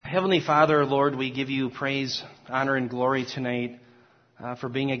Heavenly Father, Lord, we give you praise, honor, and glory tonight for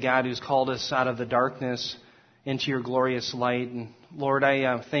being a God who's called us out of the darkness into your glorious light. And Lord,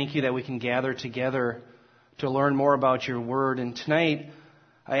 I thank you that we can gather together to learn more about your word. And tonight,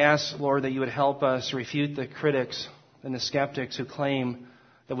 I ask, Lord, that you would help us refute the critics and the skeptics who claim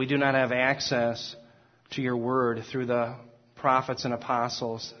that we do not have access to your word through the prophets and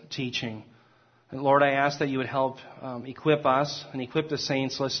apostles' teaching. And Lord, I ask that you would help equip us and equip the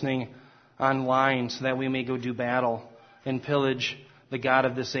saints listening online so that we may go do battle and pillage the God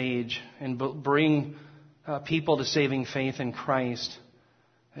of this age and bring people to saving faith in Christ.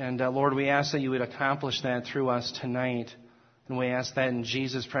 And Lord, we ask that you would accomplish that through us tonight. And we ask that in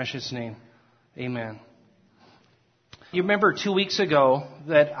Jesus' precious name. Amen. You remember 2 weeks ago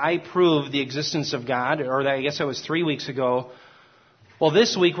that I proved the existence of God, or I guess that was 3 weeks ago. Well,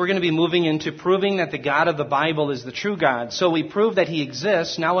 this week we're going to be moving into proving that the God of the Bible is the true God. So we prove that He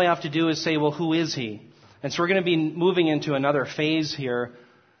exists. Now all we have to do is say, well, who is He? And so we're going to be moving into another phase here.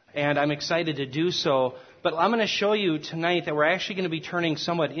 And I'm excited to do so. But I'm going to show you tonight that we're actually going to be turning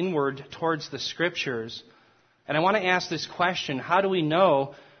somewhat inward towards the Scriptures. And I want to ask this question: how do we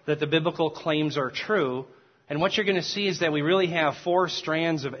know that the biblical claims are true? And what you're going to see is that we really have 4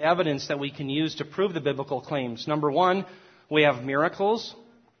 strands of evidence that we can use to prove the biblical claims. Number 1, we have miracles.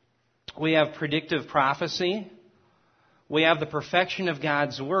 We have predictive prophecy. We have the perfection of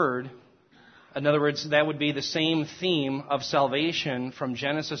God's Word. In other words, that would be the same theme of salvation from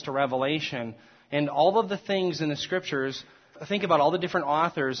Genesis to Revelation. And all of the things in the Scriptures, think about all the different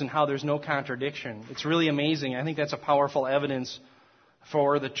authors and how there's no contradiction. It's really amazing. I think that's a powerful evidence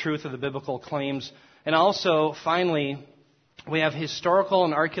for the truth of the biblical claims. And also, finally, we have historical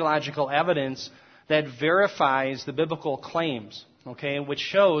and archaeological evidence that verifies the biblical claims, okay, which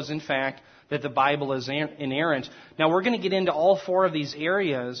shows, in fact, that the Bible is inerrant. Now, we're going to get into all 4 of these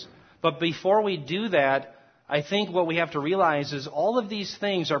areas, but before we do that, I think what we have to realize is all of these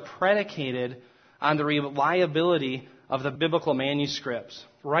things are predicated on the reliability of the biblical manuscripts.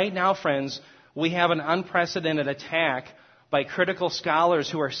 Right now, friends, we have an unprecedented attack by critical scholars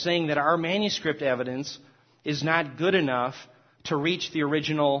who are saying that our manuscript evidence is not good enough to reach the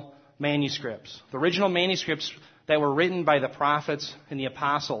original manuscripts. The original manuscripts that were written by the prophets and the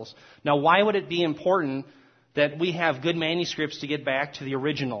apostles. Now, why would it be important that we have good manuscripts to get back to the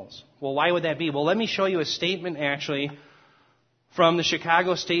originals? Well, why would that be? Well, let me show you a statement, actually, from the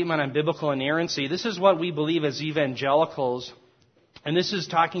Chicago Statement on Biblical Inerrancy. This is what we believe as evangelicals. And this is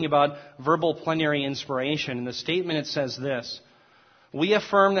talking about verbal plenary inspiration. In the statement it says this: we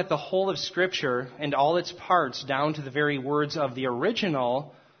affirm that the whole of Scripture and all its parts, down to the very words of the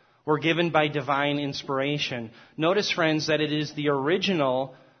original, were given by divine inspiration. Notice, friends, that it is the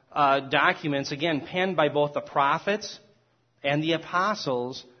original documents, again, penned by both the prophets and the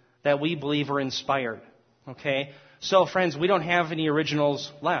apostles, that we believe are inspired. Okay? So, friends, we don't have any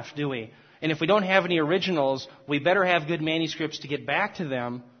originals left, do we? And if we don't have any originals, we better have good manuscripts to get back to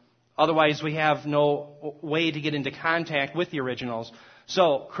them. Otherwise, we have no way to get into contact with the originals.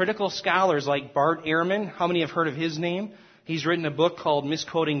 So, critical scholars like Bart Ehrman, how many have heard of his name? He's written a book called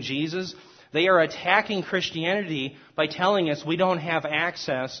Misquoting Jesus. They are attacking Christianity by telling us we don't have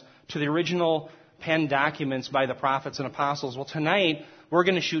access to the original penned documents by the prophets and apostles. Well, tonight, we're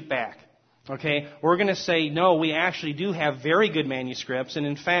going to shoot back. Okay? We're going to say, no, we actually do have very good manuscripts. And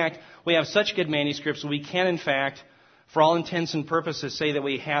in fact, we have such good manuscripts, we can, in fact, for all intents and purposes, say that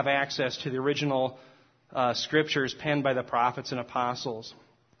we have access to the original Scriptures penned by the prophets and apostles.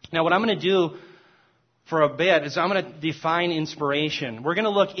 Now, what I'm going to do for a bit is I'm going to define inspiration. We're going to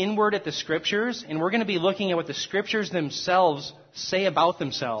look inward at the Scriptures, and we're going to be looking at what the Scriptures themselves say about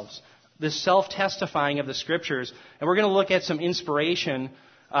themselves, this self-testifying of the Scriptures. And we're going to look at some inspiration,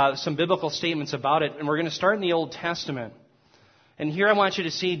 some biblical statements about it. And we're going to start in the Old Testament. And here I want you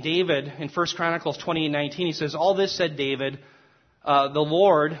to see David in 1 Chronicles 28:19. He says, all this said David, the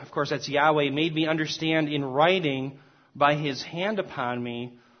Lord, of course that's Yahweh, made me understand in writing by His hand upon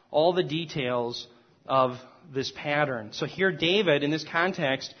me all the details of this pattern. So here David, in this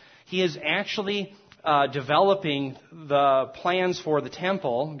context, he is actually developing the plans for the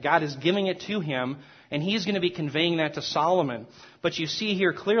temple. God is giving it to him, and he's going to be conveying that to Solomon. But you see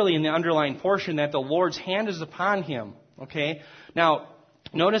here clearly in the underlying portion that the Lord's hand is upon him. Okay? Now,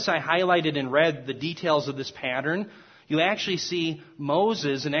 notice I highlighted and read the details of this pattern. You actually see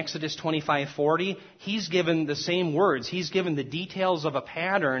Moses in Exodus 25:40. He's given the same words. He's given the details of a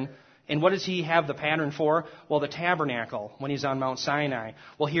pattern. And what does he have the pattern for? Well, the tabernacle, when he's on Mount Sinai.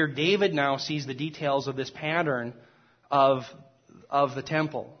 Well, here David now sees the details of this pattern of the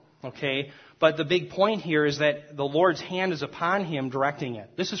temple. Okay? But the big point here is that the Lord's hand is upon him directing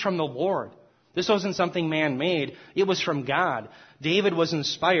it. This is from the Lord. This wasn't something man made. It was from God. David was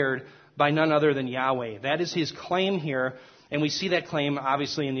inspired by none other than Yahweh. That is his claim here, and we see that claim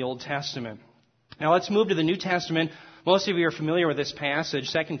obviously in the Old Testament. Now let's move to the New Testament. Most of you are familiar with this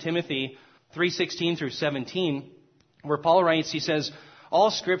passage, 2 Timothy 3:16 through 17, where Paul writes, he says, all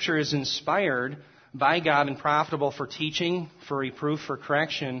Scripture is inspired by God and profitable for teaching, for reproof, for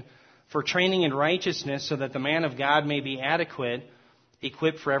correction, for training in righteousness, so that the man of God may be adequate,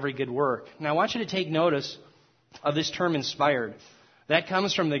 equipped for every good work. Now I want you to take notice of this term inspired. That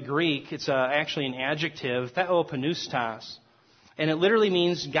comes from the Greek. It's actually an adjective, theopneustos, and it literally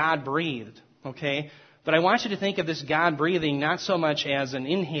means God breathed. Okay? But I want you to think of this God breathing not so much as an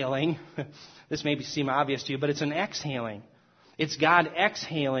inhaling. This may seem obvious to you, but it's an exhaling. It's God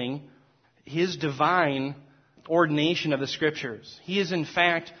exhaling His divine ordination of the Scriptures. He is, in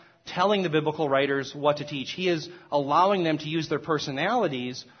fact, telling the biblical writers what to teach. He is allowing them to use their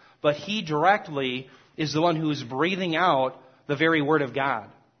personalities, but He directly is the one who is breathing out the very Word of God.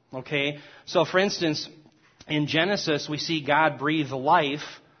 Okay? So, for instance, in Genesis, we see God breathe life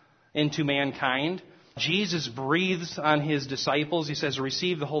into mankind. Jesus breathes on His disciples. He says,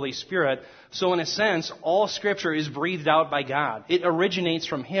 receive the Holy Spirit. So in a sense, all Scripture is breathed out by God. It originates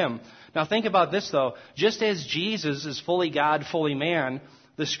from Him. Now think about this though. Just as Jesus is fully God, fully man,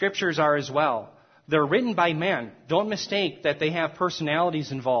 the Scriptures are as well. They're written by men. Don't mistake that they have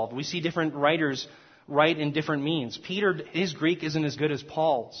personalities involved. We see different writers write in different means. Peter, his Greek isn't as good as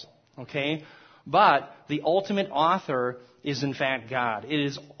Paul's. Okay? But the ultimate author is in fact God. It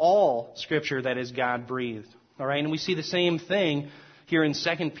is all Scripture that is God-breathed. All right? And we see the same thing here in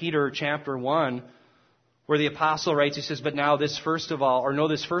 2 Peter chapter 1, where the apostle writes, he says, but know this first of all,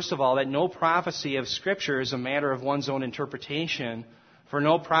 that no prophecy of Scripture is a matter of one's own interpretation, for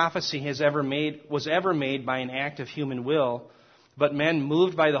no prophecy was ever made by an act of human will, but men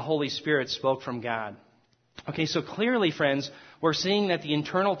moved by the Holy Spirit spoke from God. Okay, so clearly, friends, we're seeing that the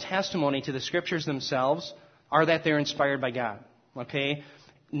internal testimony to the Scriptures themselves are that they're inspired by God. Okay?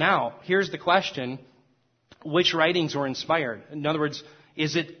 Now, here's the question. Which writings were inspired? In other words,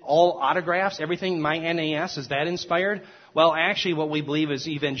 is it all autographs? Everything, my NAS, is that inspired? Well, actually, what we believe as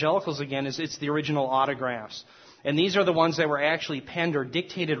evangelicals, again, is it's the original autographs. And these are the ones that were actually penned or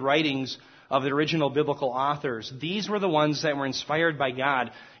dictated writings of the original biblical authors. These were the ones that were inspired by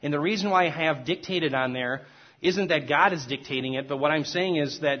God. And the reason why I have dictated on there isn't that God is dictating it, but what I'm saying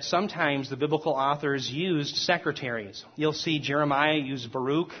is that sometimes the biblical authors used secretaries. You'll see Jeremiah used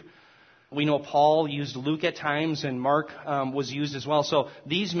Baruch. We know Paul used Luke at times, and Mark was used as well. So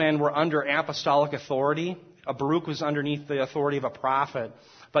these men were under apostolic authority. Baruch was underneath the authority of a prophet.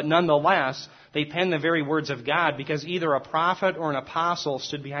 But nonetheless, they penned the very words of God because either a prophet or an apostle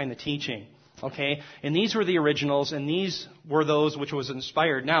stood behind the teaching. Okay? And these were the originals, and these were those which was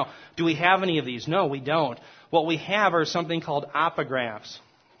inspired. Now, do we have any of these? No, we don't. What we have are something called apographs.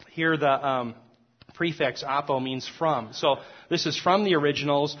 Here the prefix apo means from. So this is from the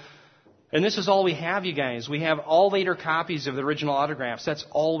originals. And this is all we have, you guys. We have all later copies of the original autographs. That's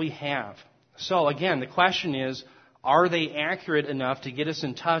all we have. So again, the question is, are they accurate enough to get us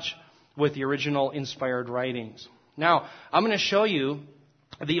in touch with the original inspired writings? Now, I'm going to show you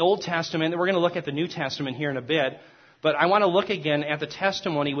the Old Testament. We're going to look at the New Testament here in a bit. But I want to look again at the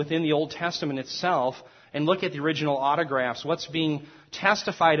testimony within the Old Testament itself and look at the original autographs, what's being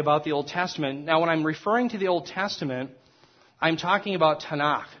testified about the Old Testament. Now, when I'm referring to the Old Testament, I'm talking about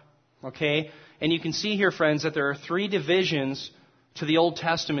Tanakh. Okay? And you can see here, friends, that there are three divisions to the Old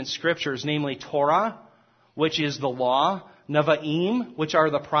Testament scriptures, namely Torah, which is the law, Nevi'im, which are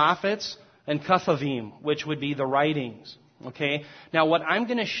the prophets, and Ketuvim, which would be the writings. Okay? Now, what I'm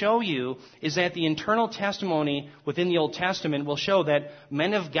going to show you is that the internal testimony within the Old Testament will show that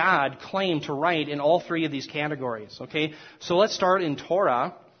men of God claim to write in all three of these categories. Okay? So let's start in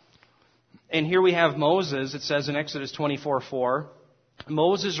Torah. And here we have Moses. It says in Exodus 24:4,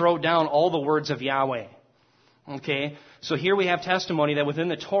 Moses wrote down all the words of Yahweh. Okay? So here we have testimony that within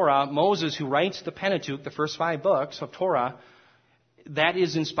the Torah, Moses, who writes the Pentateuch, the first 5 books of Torah, that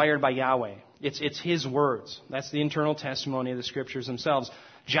is inspired by Yahweh. It's his words. That's the internal testimony of the Scriptures themselves.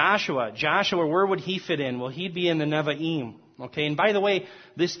 Joshua, where would he fit in? Well, he'd be in the Nevi'im. Okay? And by the way,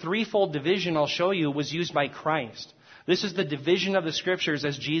 this threefold division I'll show you was used by Christ. This is the division of the Scriptures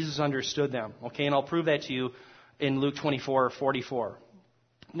as Jesus understood them. Okay? And I'll prove that to you in Luke 24:44.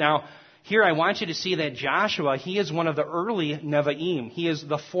 Now, here I want you to see that Joshua, he is one of the early Nevi'im. He is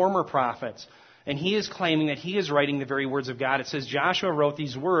the former prophets. And he is claiming that he is writing the very words of God. It says Joshua wrote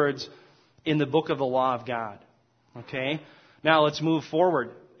these words in the book of the law of God. Okay? Now let's move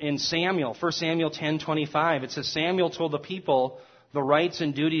forward. in Samuel, 1 Samuel 10:25, it says, Samuel told the people the rights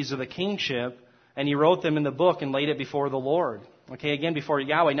and duties of the kingship, and he wrote them in the book and laid it before the Lord. Okay, again, before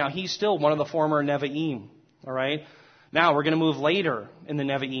Yahweh. Now, he's still one of the former Nevi'im. All right? Now, we're going to move later in the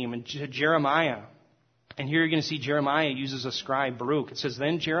Nevi'im, in Jeremiah. And here you're going to see Jeremiah uses a scribe, Baruch. It says,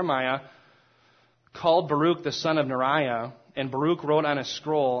 Then Jeremiah called Baruch the son of Neriah, and Baruch wrote on a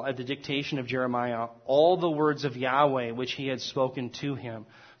scroll at the dictation of Jeremiah all the words of Yahweh which he had spoken to him.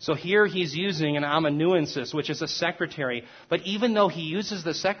 So here he's using an amanuensis, which is a secretary. But even though he uses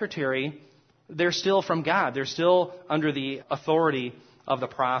the secretary, they're still from God. They're still under the authority of the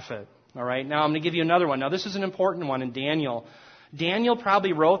prophet. All right? Now I'm going to give you another one. Now this is an important one in Daniel. Daniel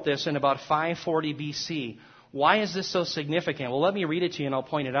probably wrote this in about 540 BC. Why is this so significant? Well, let me read it to you and I'll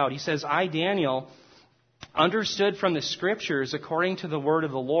point it out. He says, I, Daniel, understood from the Scriptures, according to the word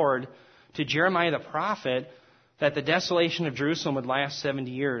of the Lord, to Jeremiah the prophet, that the desolation of Jerusalem would last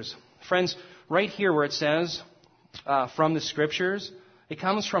 70 years. Friends, right here where it says, from the Scriptures, it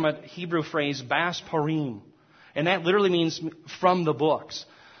comes from a Hebrew phrase, bas parim. And that literally means from the books.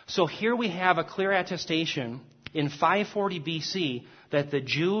 So here we have a clear attestation in 540 BC that the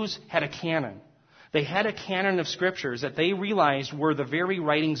Jews had a canon. They had a canon of Scriptures that they realized were the very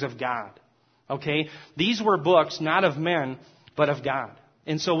writings of God. Okay? These were books not of men, but of God.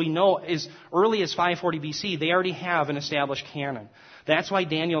 And so we know as early as 540 BC, they already have an established canon. That's why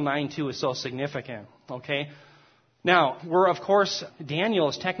Daniel 9:2 is so significant. Okay? Now, Daniel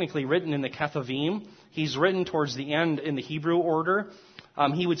is technically written in the Ketuvim. He's written towards the end in the Hebrew order.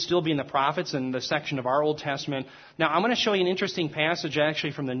 He would still be in the prophets in the section of our Old Testament. Now, I'm going to show you an interesting passage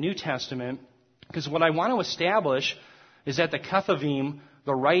actually from the New Testament, because what I want to establish is that the Ketuvim,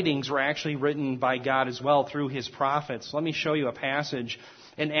 the writings, were actually written by God as well through His prophets. Let me show you a passage.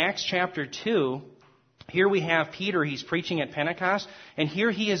 In Acts chapter 2, here we have Peter. He's preaching at Pentecost, and here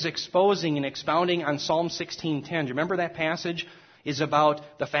he is exposing and expounding on Psalm 16:10. Do you remember that passage? Is about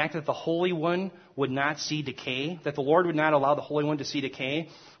the fact that the Holy One would not see decay, that the Lord would not allow the Holy One to see decay.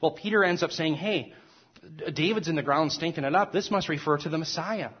 Well, Peter ends up saying, hey, David's in the ground stinking it up. This must refer to the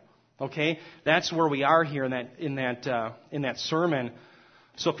Messiah. Okay? That's where we are here in that sermon.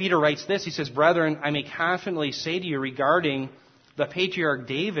 So Peter writes this. He says, Brethren, I may confidently say to you regarding the patriarch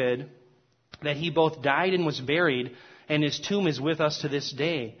David that he both died and was buried, and his tomb is with us to this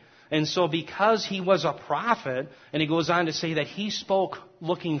day. And so because he was a prophet, and he goes on to say that he spoke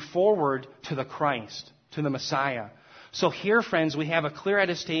looking forward to the Christ, to the Messiah. So here, friends, we have a clear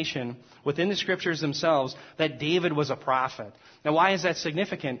attestation within the Scriptures themselves that David was a prophet. Now, why is that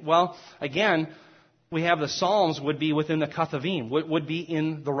significant? Well, again, we have the Psalms would be within the Ketuvim, would be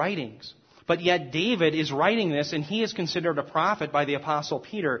in the writings. But yet David is writing this, and he is considered a prophet by the Apostle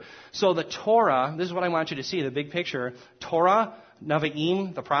Peter. So the Torah, this is what I want you to see, the big picture. Torah,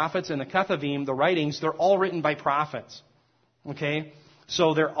 Nevi'im, the prophets, and the Ketuvim, the writings, they're all written by prophets. Okay?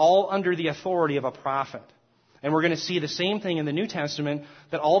 So they're all under the authority of a prophet. And we're going to see the same thing in the New Testament,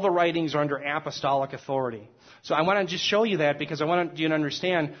 that all the writings are under apostolic authority. So I want to just show you that because I want you to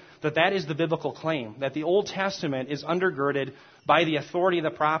understand that that is the biblical claim, that the Old Testament is undergirded by the authority of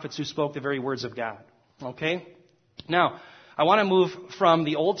the prophets who spoke the very words of God. Okay? Now, I want to move from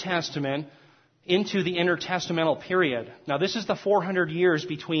the Old Testament into the intertestamental period. Now, this is the 400 years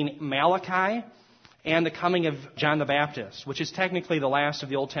between Malachi and the coming of John the Baptist, which is technically the last of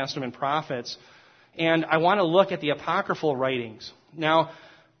the Old Testament prophets. And I want to look at the apocryphal writings. Now,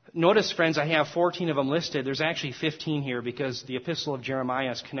 notice, friends, I have 14 of them listed. There's actually 15 here because the Epistle of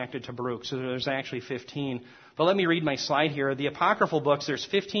Jeremiah is connected to Baruch, so there's actually 15. But let me read my slide here. The apocryphal books, there's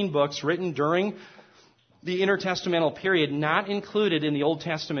 15 books written during the intertestamental period, not included in the Old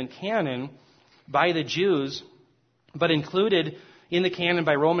Testament canon by the Jews, but included in the canon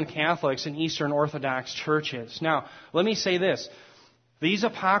by Roman Catholics and Eastern Orthodox churches. Now, let me say this. These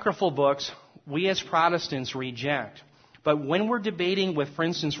apocryphal books, we as Protestants reject. But when we're debating with, for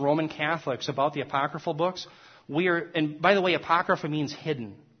instance, Roman Catholics about the apocryphal books, and by the way, apocrypha means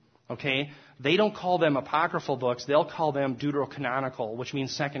hidden. Okay? They don't call them apocryphal books. They'll call them deuterocanonical, which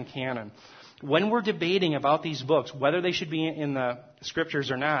means second canon. When we're debating about these books, whether they should be in the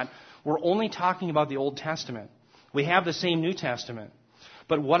Scriptures or not, we're only talking about the Old Testament. We have the same New Testament.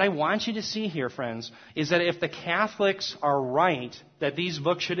 But what I want you to see here, friends, is that if the Catholics are right that these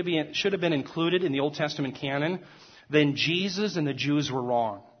books should have been included in the Old Testament canon, then Jesus and the Jews were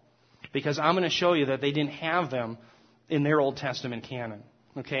wrong. Because I'm going to show you that they didn't have them in their Old Testament canon.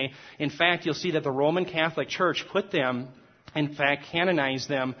 Okay? In fact, you'll see that the Roman Catholic Church put them, in fact, canonized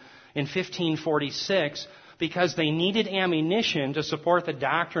them in 1546 because they needed ammunition to support the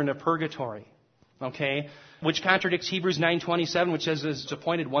doctrine of purgatory. Okay? which contradicts Hebrews 9:27, which says it's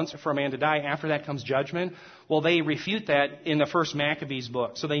appointed once for a man to die. After that comes judgment. Well, they refute that in the first Maccabees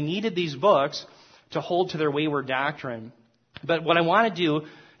book. So they needed these books to hold to their wayward doctrine. But what I want to do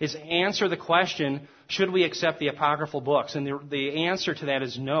is answer the question, should we accept the apocryphal books? And the answer to that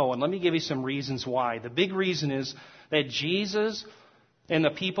is no. And let me give you some reasons why. The big reason is that Jesus and the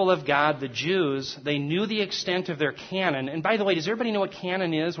people of God, the Jews, they knew the extent of their canon. And by the way, does everybody know what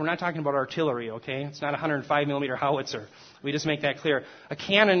canon is? We're not talking about artillery, okay? It's not a 105 millimeter howitzer. We just make that clear. A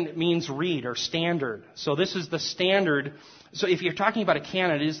canon means reed or standard. So this is the standard. So if you're talking about a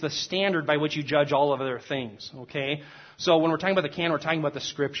canon, it is the standard by which you judge all of other things, okay? So when we're talking about the canon, we're talking about the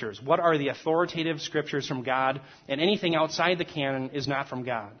Scriptures. What are the authoritative Scriptures from God? And anything outside the canon is not from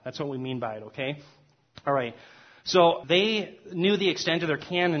God. That's what we mean by it, okay? All right. So they knew the extent of their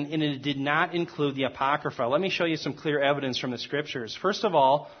canon, and it did not include the Apocrypha. Let me show you some clear evidence from the Scriptures. First of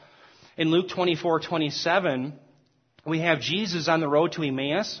all, in Luke 24:27, we have Jesus on the road to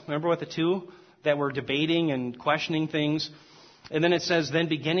Emmaus. Remember what the two that were debating and questioning things? And then it says, then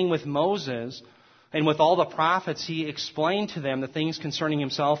beginning with Moses and with all the prophets, he explained to them the things concerning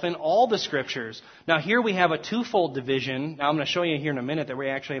himself in all the Scriptures. Now here we have a twofold division. Now I'm going to show you here in a minute that we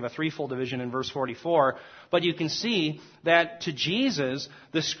actually have a threefold division in verse 44. But you can see that to Jesus,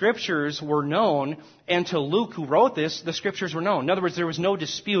 the Scriptures were known, and to Luke, who wrote this, the Scriptures were known. In other words, there was no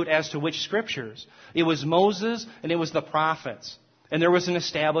dispute as to which Scriptures. It was Moses and it was the prophets. And there was an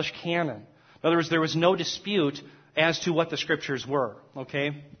established canon. In other words, there was no dispute as to what the Scriptures were.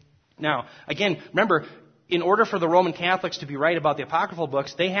 Okay? Now, again, remember, in order for the Roman Catholics to be right about the apocryphal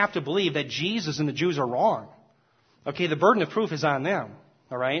books, they have to believe that Jesus and the Jews are wrong. Okay, the burden of proof is on them.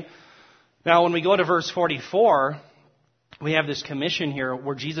 All right? Now, when we go to verse 44, we have this commission here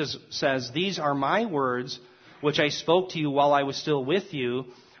where Jesus says, these are my words which I spoke to you while I was still with you,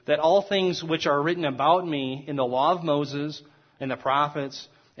 that all things which are written about me in the law of Moses and the prophets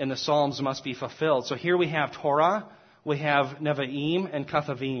and the Psalms must be fulfilled. So here we have Torah, we have Nevi'im and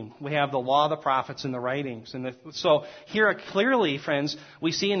Ketuvim. We have the law, the prophets, and the writings. So here clearly, friends,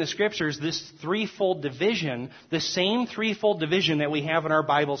 we see in the Scriptures this threefold division, the same threefold division that we have in our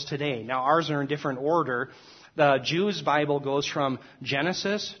Bibles today. Now ours are in different order. The Jews' Bible goes from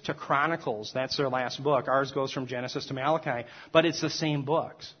Genesis to Chronicles. That's their last book. Ours goes from Genesis to Malachi. But it's the same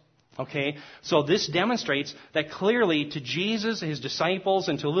books. Okay? So this demonstrates that clearly to Jesus, his disciples,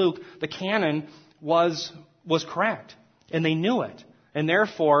 and to Luke, the canon was correct. And they knew it. And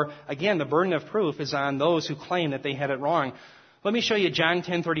therefore, again, the burden of proof is on those who claim that they had it wrong. Let me show you John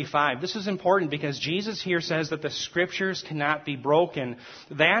 10:35. This is important because Jesus here says that the Scriptures cannot be broken.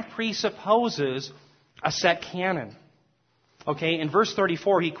 That presupposes a set canon. Okay, in verse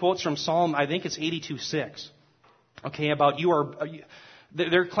 34, he quotes from Psalm, I think it's 82:6. Okay, about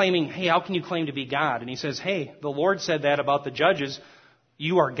they're claiming, hey, how can you claim to be God? And he says, hey, the Lord said that about the judges.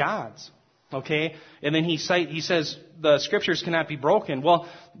 You are gods. Okay? And then he says the Scriptures cannot be broken. Well,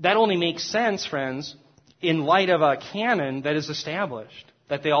 that only makes sense, friends, in light of a canon that is established,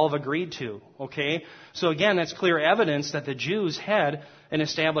 that they all have agreed to. Okay? So again, that's clear evidence that the Jews had an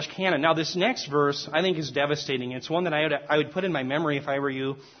established canon. Now, this next verse, I think, is devastating. It's one that I would put in my memory if I were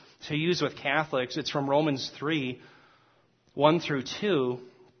you to use with Catholics. It's from Romans 3:1-2,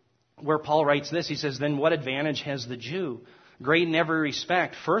 where Paul writes this. He says, then what advantage has the Jew? Great in every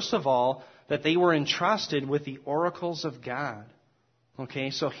respect. First of all, that they were entrusted with the oracles of God.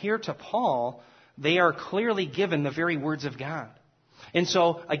 Okay, so here to Paul, they are clearly given the very words of God. And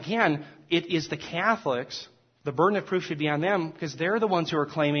so, again, it is the Catholics, the burden of proof should be on them, because they're the ones who are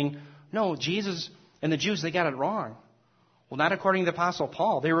claiming, no, Jesus and the Jews, they got it wrong. Well, not according to the Apostle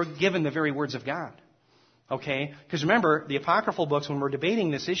Paul. They were given the very words of God. Okay? Because remember, the apocryphal books, when we're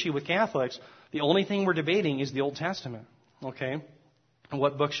debating this issue with Catholics, the only thing we're debating is the Old Testament. Okay? And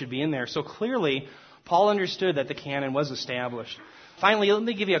what books should be in there. So clearly, Paul understood that the canon was established. Finally, let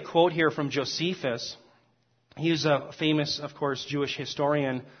me give you a quote here from Josephus. He was a famous, of course, Jewish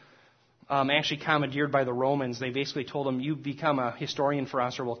historian, actually commandeered by the Romans. They basically told him, you become a historian for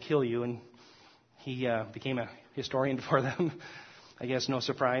us or we'll kill you. And he became a historian for them. I guess no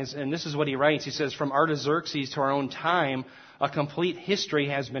surprise. And this is what he writes. He says, from Artaxerxes to our own time, a complete history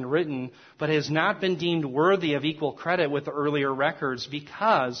has been written, but has not been deemed worthy of equal credit with the earlier records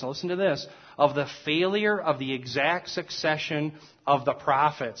because, listen to this, of the failure of the exact succession of the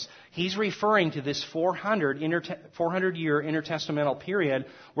prophets. He's referring to this 400-year intertestamental period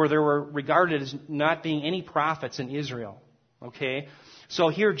where there were regarded as not being any prophets in Israel. Okay? So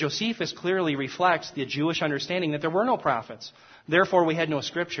here Josephus clearly reflects the Jewish understanding that there were no prophets. Therefore, we had no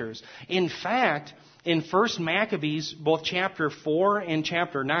scriptures. In fact, in 1 Maccabees, both chapter 4 and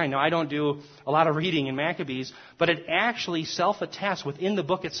chapter 9, now I don't do a lot of reading in Maccabees, but it actually self-attests within the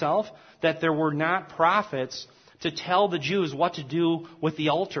book itself that there were not prophets to tell the Jews what to do with the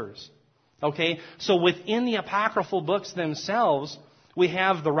altars. Okay? So within the apocryphal books themselves, we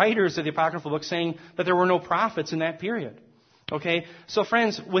have the writers of the apocryphal books saying that there were no prophets in that period. Okay? So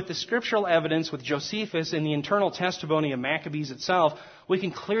friends, with the scriptural evidence, with Josephus and the internal testimony of Maccabees itself, we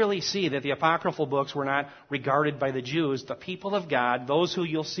can clearly see that the apocryphal books were not regarded by the Jews, the people of God, those who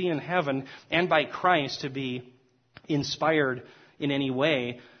you'll see in heaven, and by Christ to be inspired in any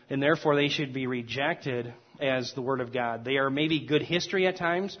way, and therefore they should be rejected as the Word of God. They are maybe good history at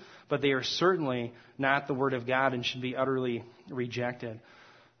times, but they are certainly not the Word of God and should be utterly rejected.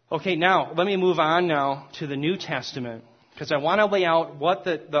 Okay, now, let me move on now to the New Testament, because I want to lay out what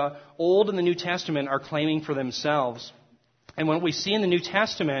the Old and the New Testament are claiming for themselves. And what we see in the New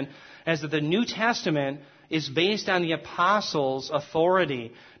Testament is that the New Testament is based on the apostles'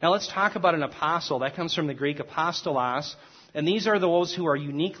 authority. Now let's talk about an apostle. That comes from the Greek apostolos. And these are those who are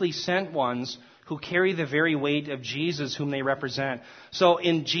uniquely sent ones who carry the very weight of Jesus whom they represent. So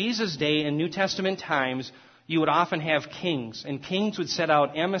in Jesus' day, in New Testament times, you would often have kings. And kings would set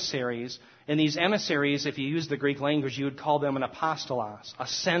out emissaries. And these emissaries, if you use the Greek language, you would call them an apostolos, a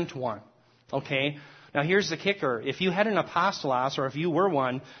sent one. Okay? Now here's the kicker. If you had an apostolos, or if you were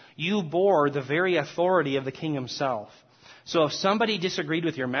one, you bore the very authority of the king himself. So if somebody disagreed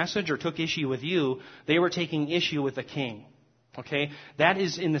with your message or took issue with you, they were taking issue with the king. Okay? That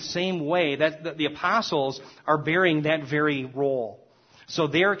is in the same way that the apostles are bearing that very role. So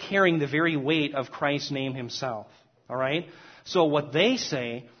they're carrying the very weight of Christ's name himself. All right? So what they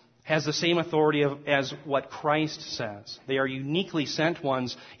say has the same authority as what Christ says. They are uniquely sent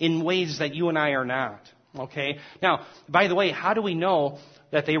ones in ways that you and I are not. Okay? Now, by the way, how do we know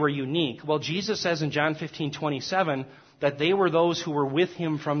that they were unique? Well, Jesus says in John 15:27 that they were those who were with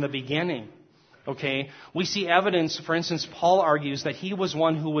him from the beginning. Okay? We see evidence, for instance, Paul argues that he was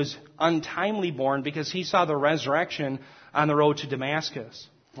one who was untimely born because he saw the resurrection on the road to Damascus.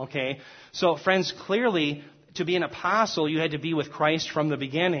 Okay? So, friends, clearly, to be an apostle, you had to be with Christ from the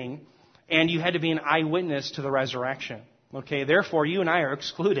beginning, and you had to be an eyewitness to the resurrection. Okay? Therefore, you and I are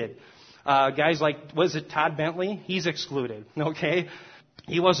excluded. Guys like, was it Todd Bentley? He's excluded. Okay?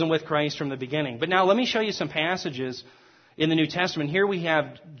 He wasn't with Christ from the beginning. But now let me show you some passages in the New Testament. Here we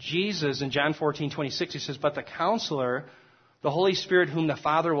have Jesus in John 14:26. He says, "But the Counselor, the Holy Spirit whom the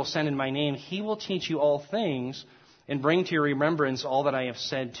Father will send in my name, he will teach you all things and bring to your remembrance all that I have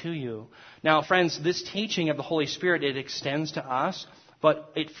said to you." Now, friends, this teaching of the Holy Spirit, it extends to us,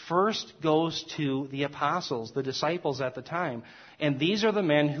 but it first goes to the apostles, the disciples at the time. And these are the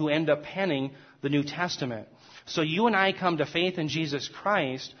men who end up penning the New Testament. So you and I come to faith in Jesus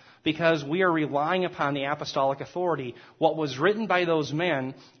Christ because we are relying upon the apostolic authority. What was written by those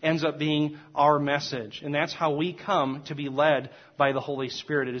men ends up being our message. And that's how we come to be led by the Holy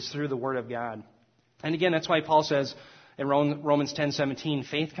Spirit. It is through the Word of God. And again, that's why Paul says in Romans 10:17,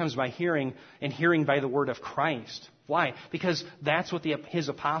 faith comes by hearing, and hearing by the word of Christ. Why? Because that's what his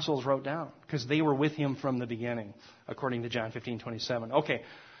apostles wrote down, because they were with him from the beginning, according to John 15:27. Okay.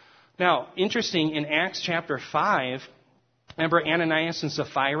 Now, interesting, in Acts chapter 5, remember Ananias and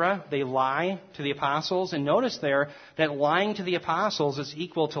Sapphira? They lie to the apostles. And notice there that lying to the apostles is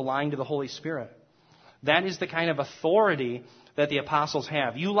equal to lying to the Holy Spirit. That is the kind of authority that the apostles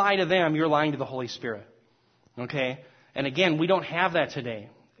have. You lie to them, you're lying to the Holy Spirit. Okay? And again, we don't have that today.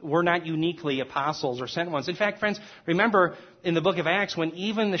 We're not uniquely apostles or sent ones. In fact, friends, remember in the book of Acts when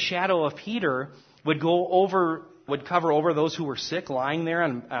even the shadow of Peter would cover over those who were sick lying there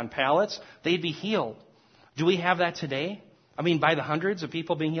on pallets, they'd be healed. Do we have that today? I mean, by the hundreds of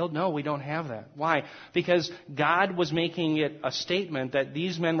people being healed? No, we don't have that. Why? Because God was making it a statement that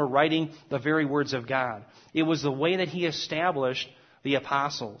these men were writing the very words of God. It was the way that he established the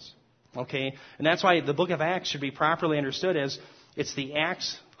apostles. Okay? And that's why the book of Acts should be properly understood as it's the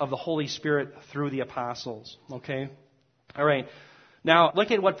acts of the Holy Spirit through the apostles. Okay? All right. Now,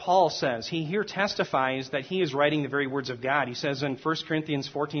 look at what Paul says. He here testifies that he is writing the very words of God. He says in 1 Corinthians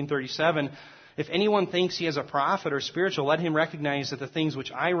 14:37, "If anyone thinks he is a prophet or spiritual, let him recognize that the things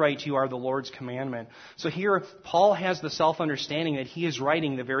which I write to you are the Lord's commandment." So here, Paul has the self-understanding that he is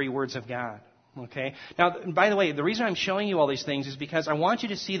writing the very words of God. Okay? Now, by the way, the reason I'm showing you all these things is because I want you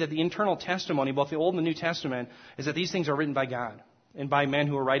to see that the internal testimony, both the Old and the New Testament, is that these things are written by God and by men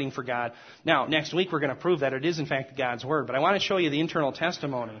who are writing for God. Now, next week we're going to prove that it is in fact God's Word, but I want to show you the internal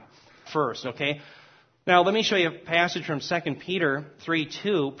testimony first, okay? Now, let me show you a passage from 2 Peter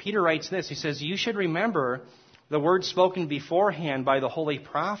 3:2. Peter writes this. He says, "You should remember the words spoken beforehand by the holy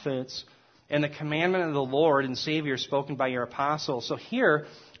prophets and the commandment of the Lord and Savior spoken by your apostles." So here,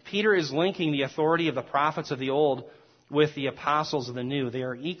 Peter is linking the authority of the prophets of the old with the apostles of the new. They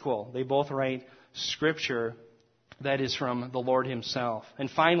are equal. They both write Scripture that is from the Lord himself. And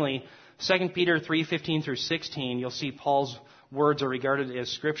finally, 2 Peter 3:15 through 16, you'll see Paul's words are regarded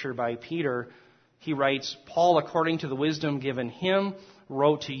as Scripture by Peter. He writes, "Paul, according to the wisdom given him,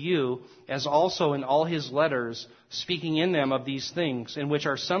 wrote to you, as also in all his letters, speaking in them of these things, in which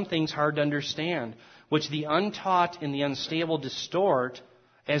are some things hard to understand, which the untaught and the unstable distort,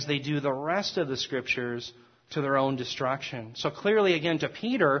 as they do the rest of the Scriptures, to their own destruction." So clearly, again, to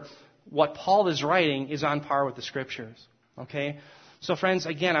Peter, what Paul is writing is on par with the Scriptures. Okay? So friends,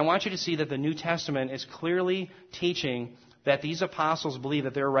 again, I want you to see that the New Testament is clearly teaching that these apostles believe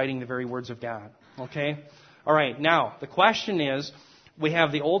that they're writing the very words of God. Okay? All right, now, the question is, we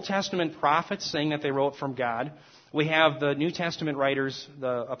have the Old Testament prophets saying that they wrote from God. We have the New Testament writers,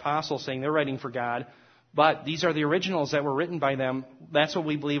 the apostles, saying they're writing for God. But these are the originals that were written by them. That's what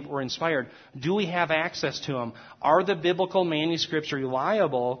we believe were inspired. Do we have access to them? Are the biblical manuscripts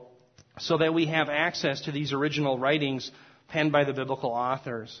reliable so that we have access to these original writings penned by the biblical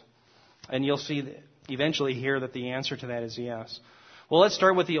authors? And you'll see eventually here that the answer to that is yes. Well, let's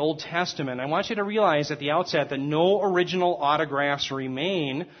start with the Old Testament. I want you to realize at the outset that no original autographs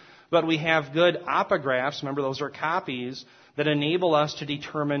remain, but we have good apographs, remember those are copies, that enable us to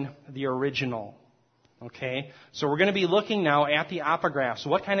determine the original. Okay? So we're going to be looking now at the apographs.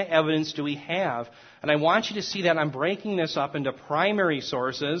 What kind of evidence do we have? And I want you to see that I'm breaking this up into primary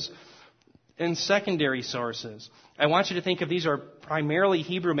sources and secondary sources. I want you to think of these are primarily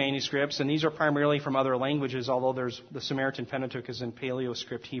Hebrew manuscripts, and these are primarily from other languages, although there's the Samaritan Pentateuch is in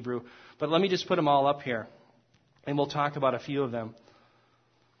Paleo-script Hebrew. But let me just put them all up here, and we'll talk about a few of them.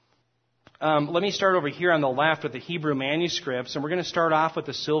 Let me start over here on the left with the Hebrew manuscripts, and we're going to start off with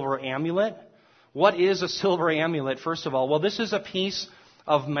the silver amulet. What is a silver amulet, first of all? Well, this is a piece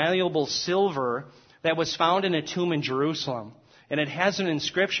of malleable silver that was found in a tomb in Jerusalem. And it has an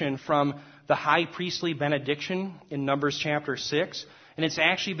inscription from the high priestly benediction in Numbers chapter 6. And it's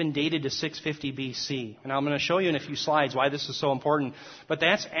actually been dated to 650 BC. And I'm going to show you in a few slides why this is so important. But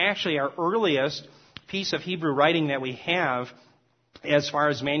that's actually our earliest piece of Hebrew writing that we have as far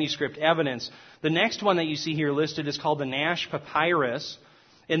as manuscript evidence. The next one that you see here listed is called the Nash Papyrus.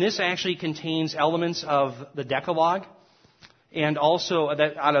 And this actually contains elements of the Decalogue, and also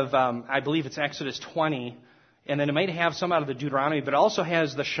that out of, I believe it's Exodus 20, and then it might have some out of the Deuteronomy, but it also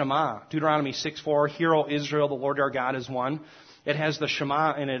has the Shema, Deuteronomy 6:4, "Hear, O Israel, the Lord our God is one." It has the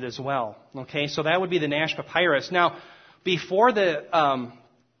Shema in it as well. Okay, so that would be the Nash Papyrus. Now, before the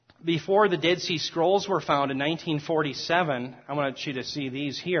Dead Sea Scrolls were found in 1947, I want you to see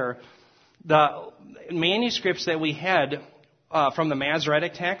these here, the manuscripts that we had from the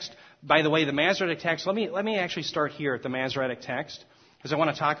Masoretic text. By the way, the Masoretic text, let me actually start here at the Masoretic text, because I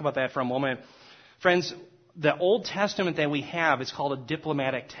want to talk about that for a moment. Friends, the Old Testament that we have is called a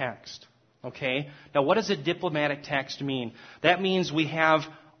diplomatic text. Okay? Now, what does a diplomatic text mean? That means we have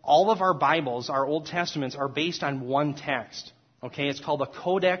all of our Bibles, our Old Testaments, are based on one text. Okay? It's called the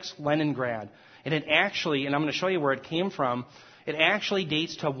Codex Leningrad. And it actually, and I'm going to show you where it came from, it actually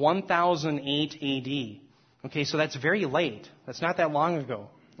dates to 1008 AD. Okay, so that's very late. That's not that long ago.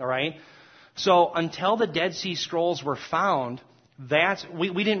 All right? So until the Dead Sea Scrolls were found,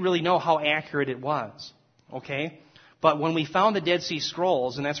 we didn't really know how accurate it was. Okay? But when we found the Dead Sea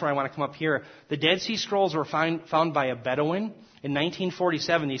Scrolls, and that's where I want to come up here, the Dead Sea Scrolls were found by a Bedouin. In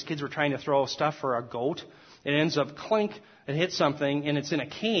 1947, these kids were trying to throw stuff for a goat. It ends up clink, it hits something, and it's in a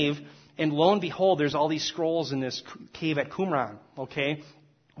cave. And lo and behold, there's all these scrolls in this cave at Qumran. Okay?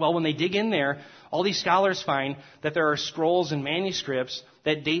 Well, when they dig in there, all these scholars find that there are scrolls and manuscripts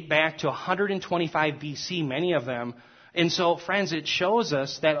that date back to 125 BC, many of them. And so, friends, it shows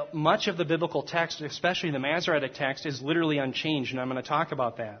us that much of the biblical text, especially the Masoretic text, is literally unchanged, and I'm going to talk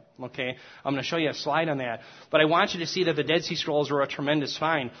about that. Okay? I'm going to show you a slide on that. But I want you to see that the Dead Sea Scrolls were a tremendous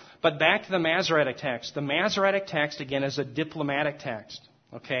find. But back to the Masoretic text. The Masoretic text, again, is a diplomatic text.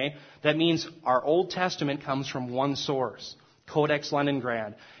 Okay? That means our Old Testament comes from one source, Codex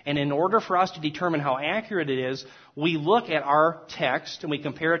Leningrad. And in order for us to determine how accurate it is, we look at our text and we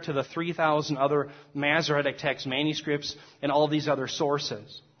compare it to the 3,000 other Masoretic text manuscripts and all these other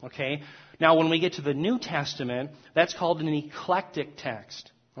sources. Okay? Now, when we get to the New Testament, that's called an eclectic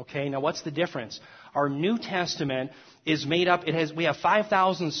text. Okay? Now, what's the difference? Our New Testament is made up, we have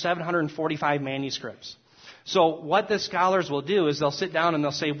 5,745 manuscripts. So what the scholars will do is they'll sit down and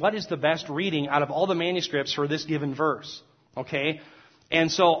they'll say, what is the best reading out of all the manuscripts for this given verse? Okay?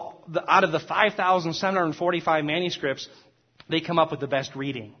 And so out of the 5,745 manuscripts, they come up with the best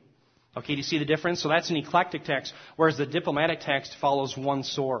reading. Okay, do you see the difference? So that's an eclectic text, whereas the diplomatic text follows one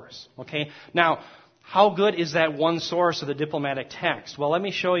source. Okay? Now, how good is that one source of the diplomatic text? Well, let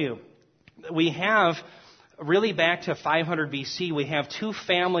me show you. We have, really back to 500 BC, we have two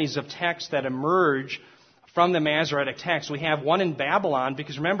families of texts that emerge from the Masoretic text. We have one in Babylon,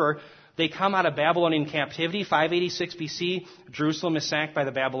 because remember, they come out of Babylonian captivity, 586 BC. Jerusalem is sacked by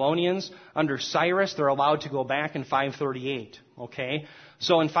the Babylonians. Under Cyrus, they're allowed to go back in 538. Okay?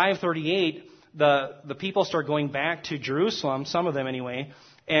 So in 538, the people start going back to Jerusalem, some of them anyway,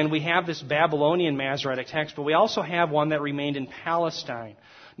 and we have this Babylonian Masoretic text, but we also have one that remained in Palestine.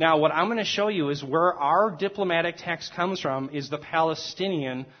 Now, what I'm going to show you is where our diplomatic text comes from is the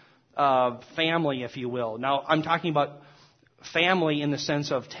Palestinian family, if you will. Now, I'm talking about family in the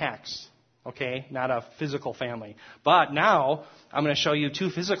sense of text, okay, not a physical family. But now, I'm going to show you two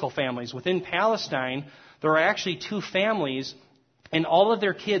physical families. Within Palestine, there are actually two families, and all of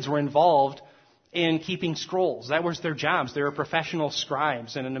their kids were involved in keeping scrolls. That was their jobs. They were professional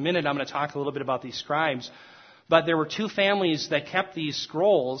scribes. And in a minute, I'm going to talk a little bit about these scribes. But there were two families that kept these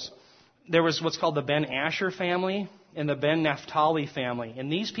scrolls. There was what's called the Ben Asher family and the Ben Naphtali family.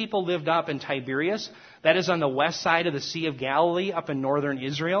 And these people lived up in Tiberias. That is on the west side of the Sea of Galilee, up in northern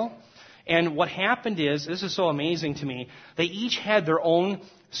Israel. And what happened is, this is so amazing to me, they each had their own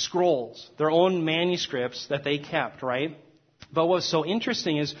scrolls, their own manuscripts that they kept, right? But what's so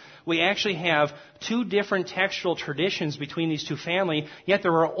interesting is we actually have two different textual traditions between these two families, yet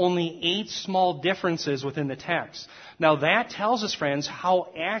there are only 8 small differences within the text. Now that tells us, friends,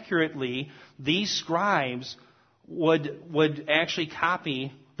 how accurately these scribes would actually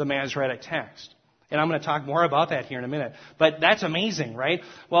copy the Masoretic text. And I'm going to talk more about that here in a minute. But that's amazing, right?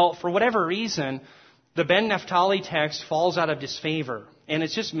 Well, for whatever reason, the Ben Naphtali text falls out of disfavor. And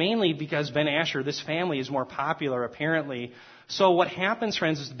it's just mainly because Ben Asher, this family, is more popular, apparently. So what happens,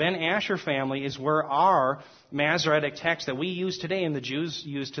 friends, is the Ben Asher family is where our Masoretic text that we use today and the Jews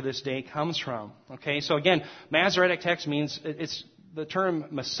use to this day comes from. Okay, so again, Masoretic text means, the term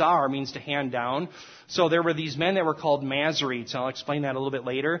Masar means to hand down. So there were these men that were called Masoretes. I'll explain that a little bit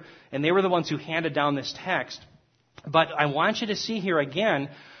later. And they were the ones who handed down this text. But I want you to see here again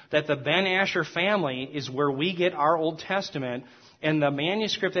that the Ben Asher family is where we get our Old Testament. And the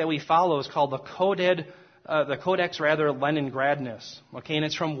manuscript that we follow is called the Codex Leningradnus. Okay, and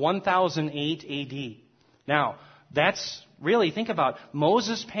it's from 1008 AD. Now, that's really, think about,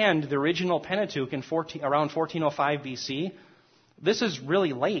 Moses penned the original Pentateuch in around 1405 BC. This is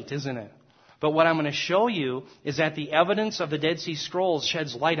really late, isn't it? But what I'm going to show you is that the evidence of the Dead Sea Scrolls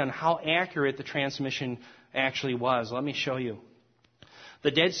sheds light on how accurate the transmission actually was. Let me show you.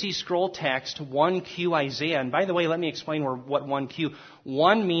 The Dead Sea Scroll text, 1Q Isaiah, and by the way, let me explain what 1Q.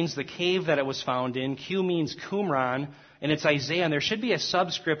 1 means the cave that it was found in, Q means Qumran, and it's Isaiah, and there should be a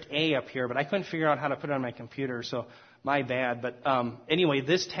subscript A up here, but I couldn't figure out how to put it on my computer, so my bad. But anyway,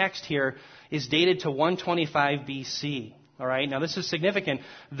 this text here is dated to 125 BC. All right, now this is significant.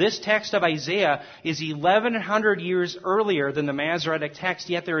 This text of Isaiah is 1,100 years earlier than the Masoretic text,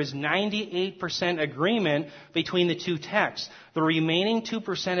 yet there is 98% agreement between the two texts. The remaining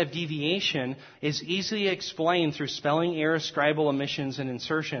 2% of deviation is easily explained through spelling errors, scribal omissions, and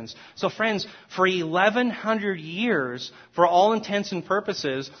insertions. So friends, for 1,100 years, for all intents and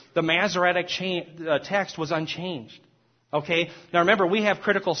purposes, the Masoretic text was unchanged. Okay? Now remember, we have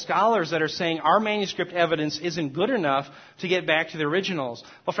critical scholars that are saying our manuscript evidence isn't good enough to get back to the originals.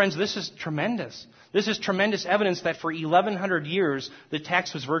 Well, friends, this is tremendous. This is tremendous evidence that for 1,100 years, the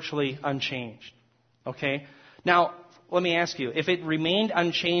text was virtually unchanged. Okay? Now, let me ask you, if it remained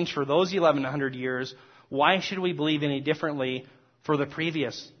unchanged for those 1,100 years, why should we believe any differently for the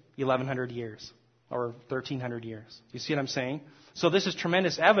previous 1,100 years or 1,300 years? You see what I'm saying? So this is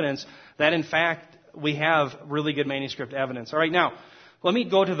tremendous evidence that, in fact, we have really good manuscript evidence. All right, now, let me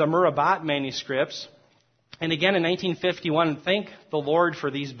go to the Murabat manuscripts. And again, in 1951, thank the Lord for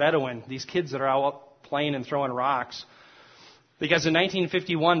these Bedouin, these kids that are out playing and throwing rocks. Because in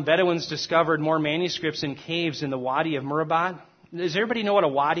 1951, Bedouins discovered more manuscripts in caves in the Wadi of Murabat. Does everybody know what a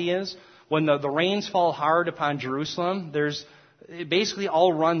wadi is? When the rains fall hard upon Jerusalem, it basically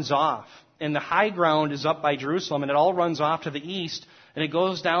all runs off. And the high ground is up by Jerusalem, and it all runs off to the east. And it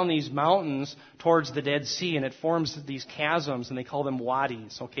goes down these mountains towards the Dead Sea, and it forms these chasms, and they call them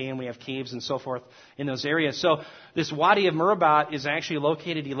wadis, okay? And we have caves and so forth in those areas. So this Wadi of Murabat is actually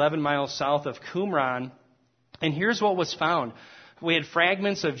located 11 miles south of Qumran. And here's what was found. We had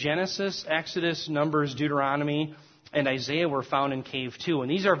fragments of Genesis, Exodus, Numbers, Deuteronomy, and Isaiah were found in Cave 2. And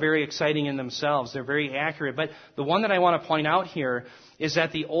these are very exciting in themselves. They're very accurate. But the one that I want to point out here is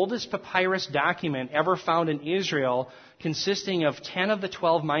that the oldest papyrus document ever found in Israel, consisting of 10 of the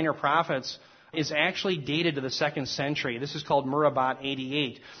 12 minor prophets, is actually dated to the 2nd century. This is called Murabat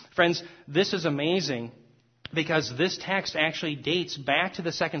 88. Friends, this is amazing because this text actually dates back to the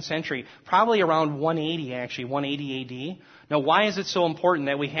 2nd century, probably around 180 AD. Now, why is it so important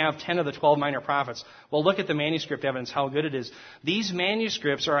that we have 10 of the 12 minor prophets? Well, look at the manuscript evidence, how good it is. These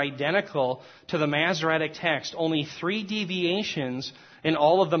manuscripts are identical to the Masoretic text, only 3 deviations in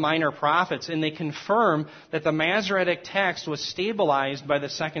all of the minor prophets, and they confirm that the Masoretic text was stabilized by the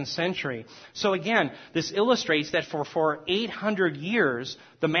 2nd century. So again, this illustrates that for 800 years,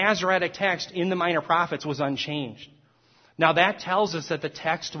 the Masoretic text in the minor prophets was unchanged. Now that tells us that the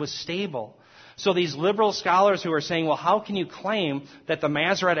text was stable. So these liberal scholars who are saying, well, how can you claim that the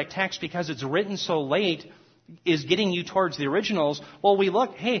Masoretic text, because it's written so late, is getting you towards the originals? Well, we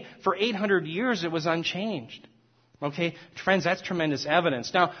look, hey, for 800 years it was unchanged. Okay, friends, that's tremendous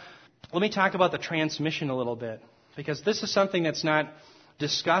evidence. Now, let me talk about the transmission a little bit, because this is something that's not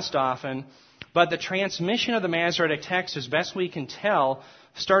discussed often. But the transmission of the Masoretic text, as best we can tell,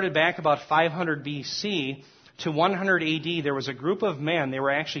 started back about 500 BC to 100 AD. There was a group of men, they were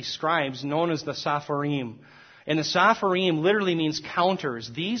actually scribes, known as the Sepharim. And the Sepharim literally means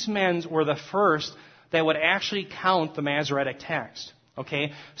counters. These men were the first that would actually count the Masoretic text.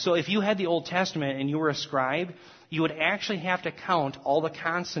 Okay, so if you had the Old Testament and you were a scribe, you would actually have to count all the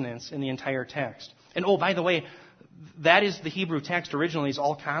consonants in the entire text. And oh, by the way, that is the Hebrew text originally is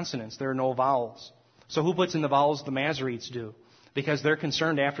all consonants. There are no vowels. So who puts in the vowels? The Masoretes do. Because they're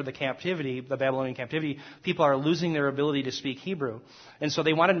concerned after the captivity, the Babylonian captivity, people are losing their ability to speak Hebrew. And so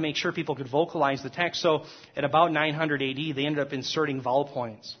they wanted to make sure people could vocalize the text. So at about 900 AD, they ended up inserting vowel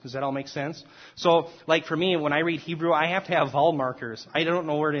points. Does that all make sense? So like for me, when I read Hebrew, I have to have vowel markers. I don't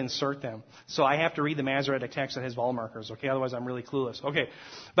know where to insert them. So I have to read the Masoretic text that has vowel markers. Okay, otherwise I'm really clueless. Okay,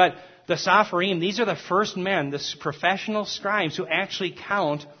 but the Sepharim, these are the first men, the professional scribes who actually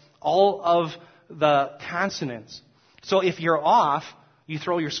count all of the consonants. So if you're off, you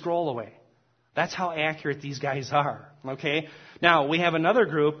throw your scroll away. That's how accurate these guys are. Okay? Now, we have another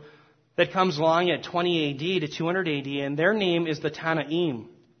group that comes along at 20 AD to 200 AD, and their name is the Tanaim.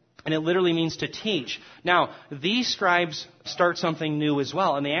 And it literally means to teach. Now, these scribes start something new as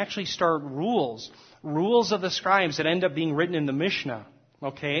well, and they actually start rules. Rules of the scribes that end up being written in the Mishnah.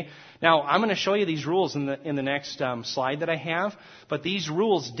 Okay? Now, I'm going to show you these rules in the next slide that I have. But these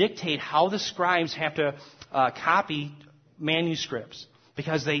rules dictate how the scribes have to copy manuscripts.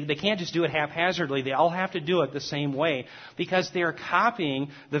 Because they can't just do it haphazardly. They all have to do it the same way. Because they are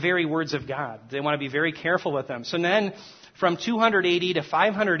copying the very words of God. They want to be very careful with them. So then, from 200 AD to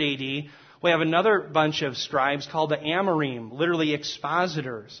 500 AD, we have another bunch of scribes called the Amorim, literally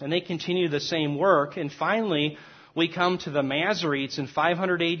expositors. And they continue the same work. And finally, we come to the Masoretes in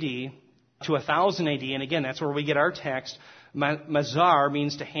 500 AD to 1000 AD. And again, that's where we get our text. Mazar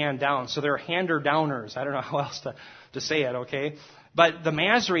means to hand down. So they're hander-downers. I don't know how else to say it, okay? But the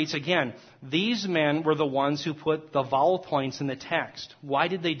Masoretes, again, these men were the ones who put the vowel points in the text. Why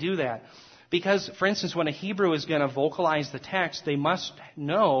did they do that? Because, for instance, when a Hebrew is going to vocalize the text, they must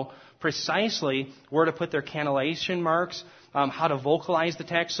know precisely where to put their cannellation marks, how to vocalize the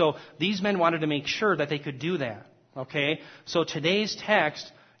text. So these men wanted to make sure that they could do that. Okay? So today's text,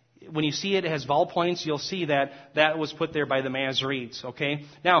 when you see it has vowel points, you'll see that that was put there by the Masoretes. Okay?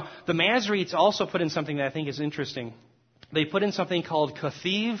 Now, the Masoretes also put in something that I think is interesting. They put in something called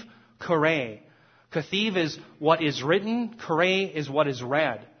Kethiv Koreh. Kethiv is what is written. Koreh is what is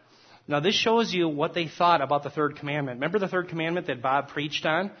read. Now, this shows you what they thought about the third commandment. Remember the third commandment that Bob preached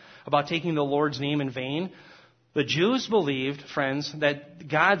on about taking the Lord's name in vain? The Jews believed, friends, that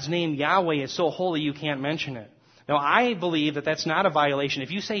God's name, Yahweh, is so holy you can't mention it. Now, I believe that that's not a violation.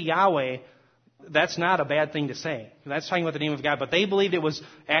 If you say Yahweh, that's not a bad thing to say. That's talking about the name of God. But they believed it was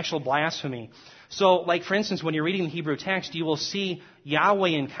actual blasphemy. So, like, for instance, when you're reading the Hebrew text, you will see Yahweh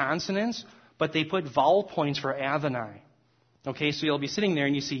in consonants, but they put vowel points for Adonai. Okay, so you'll be sitting there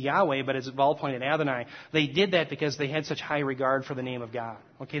and you see Yahweh, but it's vowel pointed Adonai. They did that because they had such high regard for the name of God.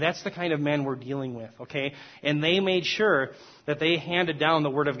 Okay, that's the kind of men we're dealing with. Okay, and they made sure that they handed down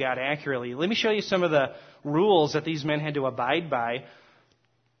the Word of God accurately. Let me show you some of the rules that these men had to abide by.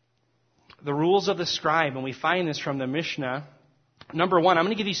 The rules of the scribe, and we find this from the Mishnah. Number one, I'm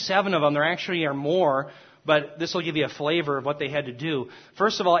going to give you 7 of them. There actually are more, but this will give you a flavor of what they had to do.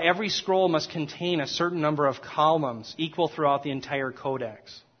 First of all, every scroll must contain a certain number of columns equal throughout the entire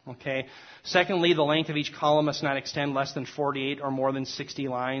codex. Okay. Secondly, the length of each column must not extend less than 48 or more than 60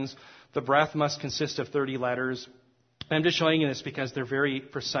 lines. The breadth must consist of 30 letters. I'm just showing you this because they're very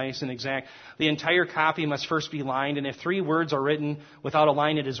precise and exact. The entire copy must first be lined, and if 3 words are written without a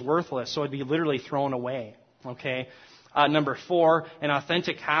line, it is worthless, so it'd be literally thrown away. Okay. Number 4, an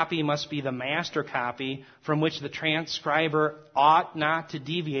authentic copy must be the master copy from which the transcriber ought not to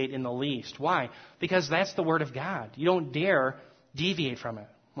deviate in the least. Why? Because that's the Word of God. You don't dare deviate from it.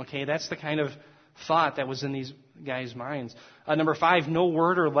 Okay, that's the kind of thought that was in these guys' minds. Number 5, no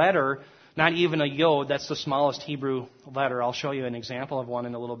word or letter, not even a yod, that's the smallest Hebrew letter. I'll show you an example of one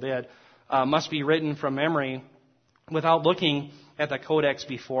in a little bit, must be written from memory without looking at the codex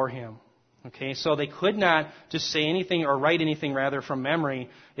before him. Okay, so they could not just say anything or write anything rather from memory.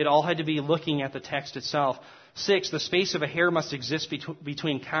 It all had to be looking at the text itself. 6, the space of a hair must exist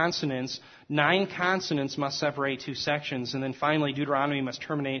between consonants. 9 consonants must separate 2 sections. And then finally, Deuteronomy must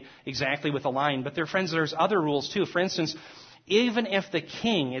terminate exactly with a line. But friends, there's other rules too. For instance, even if the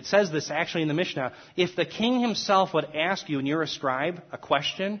king, it says this actually in the Mishnah, if the king himself would ask you and you're a scribe, a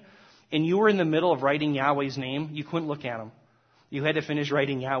question, and you were in the middle of writing Yahweh's name, you couldn't look at him. You had to finish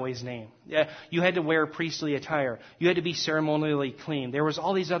writing Yahweh's name. You had to wear priestly attire. You had to be ceremonially clean. There was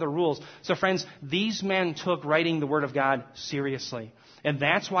all these other rules. So friends, these men took writing the Word of God seriously. And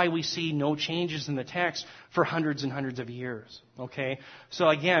that's why we see no changes in the text for hundreds and hundreds of years. Okay? So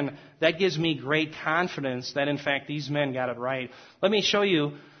again, that gives me great confidence that in fact these men got it right. Let me show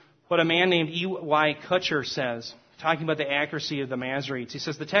you what a man named E.Y. Kutcher says, talking about the accuracy of the Masoretes. He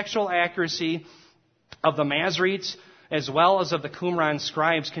says, the textual accuracy of the Masoretes as well as of the Qumran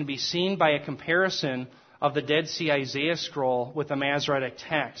scribes can be seen by a comparison of the Dead Sea Isaiah scroll with the Masoretic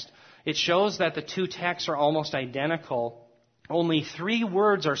text. It shows that the 2 texts are almost identical. Only 3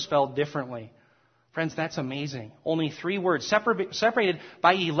 words are spelled differently. Friends, that's amazing. Only 3 words, separated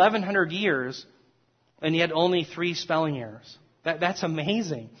by 1,100 years, and yet only 3 spelling errors. That's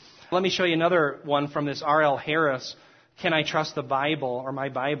amazing. Let me show you another one from this R.L. Harris, Can I Trust the Bible, or My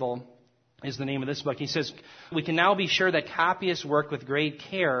Bible, is the name of this book. He says, we can now be sure that copyists work with great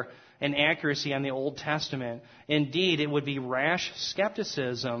care and accuracy on the Old Testament. Indeed, it would be rash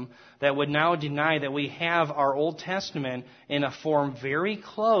skepticism that would now deny that we have our Old Testament in a form very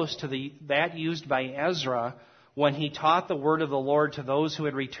close to that used by Ezra when he taught the word of the Lord to those who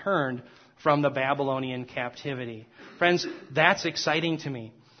had returned from the Babylonian captivity. Friends, that's exciting to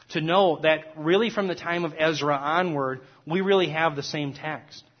me, to know that really from the time of Ezra onward, we really have the same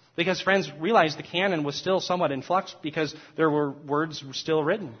text. Because, friends, realize the canon was still somewhat in flux because there were words still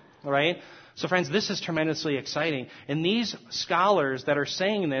written, all right? So, friends, this is tremendously exciting. And these scholars that are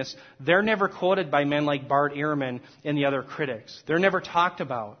saying this, they're never quoted by men like Bart Ehrman and the other critics. They're never talked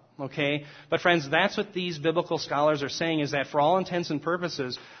about, okay? But, friends, that's what these biblical scholars are saying, is that for all intents and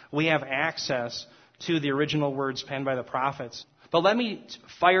purposes, we have access to the original words penned by the prophets. But let me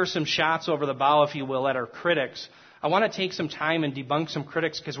fire some shots over the bow, if you will, at our critics. I want to take some time and debunk some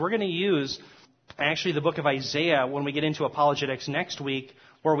critics because we're going to use actually the book of Isaiah when we get into apologetics next week,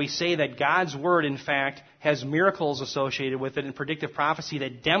 where we say that God's word, in fact, has miracles associated with it and predictive prophecy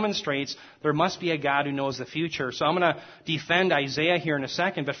that demonstrates there must be a God who knows the future. So I'm going to defend Isaiah here in a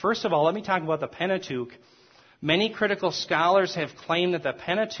second. But first of all, let me talk about the Pentateuch. Many critical scholars have claimed that the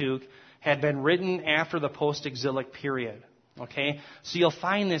Pentateuch had been written after the post-exilic period. Okay, so you'll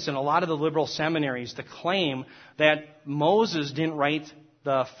find this in a lot of the liberal seminaries, the claim that Moses didn't write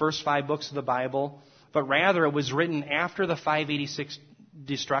the first 5 books of the Bible, but rather it was written after the 586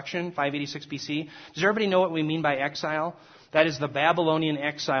 destruction, 586 BC. Does everybody know what we mean by exile? That is the Babylonian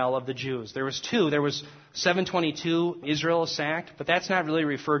exile of the Jews. There was 2. There was 722, Israel is sacked, but that's not really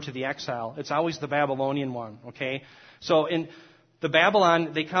referred to the exile. It's always the Babylonian one, okay? So in the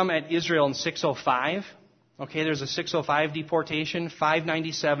Babylon, they come at Israel in 605. Okay, there's a 605 deportation,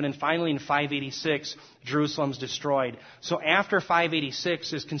 597, and finally in 586, Jerusalem's destroyed. So after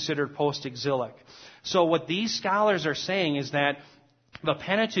 586 is considered post-exilic. So what these scholars are saying is that the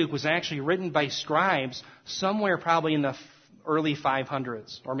Pentateuch was actually written by scribes somewhere probably in the early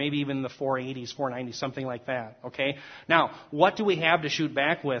 500s, or maybe even the 480s, 490s, something like that. Okay? Now, what do we have to shoot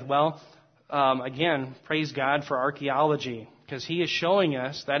back with? Well, again, praise God for archaeology, because He is showing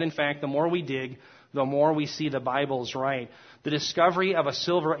us that, in fact, the more we dig, the more we see the Bible's right. The discovery of a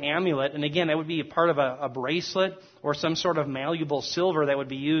silver amulet, and again, that would be a part of a bracelet or some sort of malleable silver that would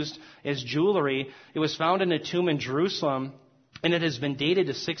be used as jewelry. It was found in a tomb in Jerusalem, and it has been dated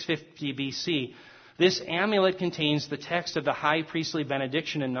to 650 BC. This amulet contains the text of the high priestly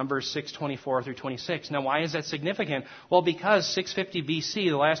benediction in Numbers 6:24 through 26. Now, why is that significant? Well, because 650 BC,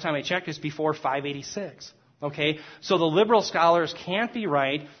 the last time I checked, is before 586. Okay? So the liberal scholars can't be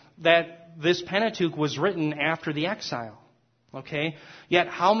right that this Pentateuch was written after the exile. Okay? Yet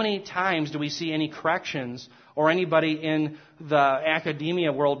how many times do we see any corrections or anybody in the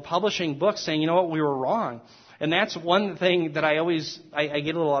academia world publishing books saying, you know what, we were wrong? And that's one thing that I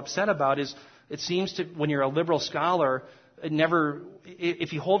get a little upset about is it seems to, when you're a liberal scholar,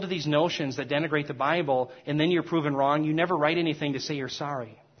 if you hold to these notions that denigrate the Bible and then you're proven wrong, you never write anything to say you're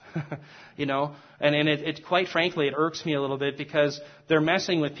sorry. You know? And it quite frankly, it irks me a little bit because they're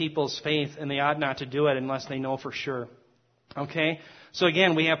messing with people's faith and they ought not to do it unless they know for sure. Okay? So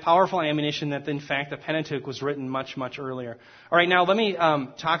again, we have powerful ammunition that in fact the Pentateuch was written much, much earlier. All right, now let me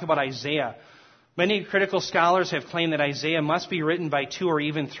talk about Isaiah. Many critical scholars have claimed that Isaiah must be written by 2 or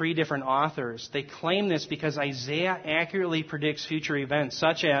even 3 different authors. They claim this because Isaiah accurately predicts future events,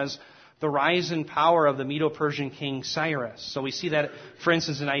 such as the rise in power of the Medo-Persian king Cyrus. So we see that, for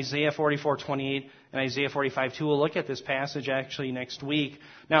instance, in Isaiah 44:28 and Isaiah 45:2. We'll look at this passage actually next week.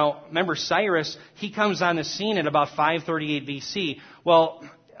 Now, remember Cyrus, he comes on the scene at about 538 BC. Well,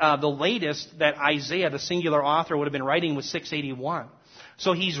 the latest that Isaiah, the singular author, would have been writing was 681.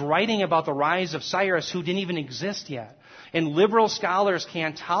 So he's writing about the rise of Cyrus who didn't even exist yet. And liberal scholars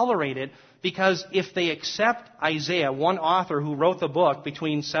can't tolerate it because if they accept Isaiah, one author who wrote the book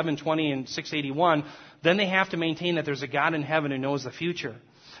between 720 and 681, then they have to maintain that there's a God in heaven who knows the future.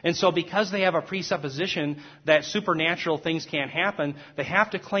 And so because they have a presupposition that supernatural things can't happen, they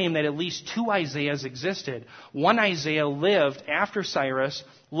have to claim that at least 2 Isaiahs existed. One Isaiah lived after Cyrus,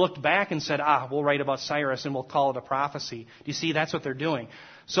 looked back and said, we'll write about Cyrus and we'll call it a prophecy. Do you see? That's what they're doing.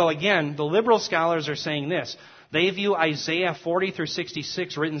 So again, the liberal scholars are saying this. They view Isaiah 40 through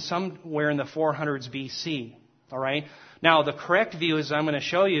 66 written somewhere in the 400s BC. All right? Now, the correct view, as I'm going to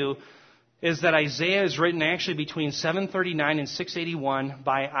show you, is that Isaiah is written actually between 739 and 681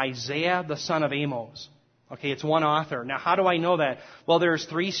 by Isaiah, the son of Amos. Okay, it's one author. Now, how do I know that? Well, there's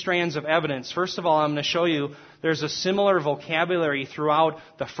 3 strands of evidence. First of all, I'm going to show you there's a similar vocabulary throughout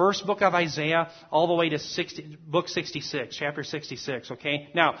the first book of Isaiah all the way to book 66, chapter 66, okay?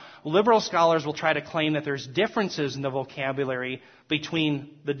 Now, liberal scholars will try to claim that there's differences in the vocabulary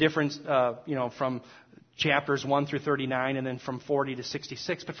between the difference, from chapters 1 through 39 and then from 40 to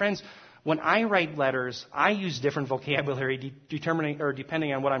 66. But friends, when I write letters, I use different vocabulary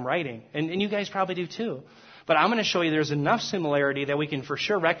depending on what I'm writing. And you guys probably do too. But I'm going to show you there's enough similarity that we can for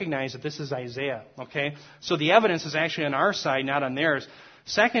sure recognize that this is Isaiah. Okay? So the evidence is actually on our side, not on theirs.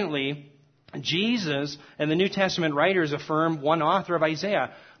 Secondly, Jesus and the New Testament writers affirm one author of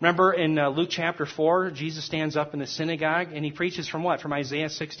Isaiah. Remember in Luke chapter 4, Jesus stands up in the synagogue and he preaches from what? From Isaiah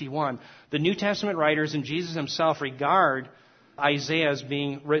 61. The New Testament writers and Jesus himself regard Isaiah as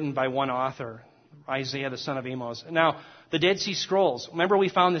being written by one author, Isaiah the son of Amos. Now, the Dead Sea Scrolls. Remember we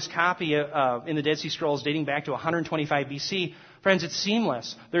found this copy in the Dead Sea Scrolls dating back to 125 BC. Friends, it's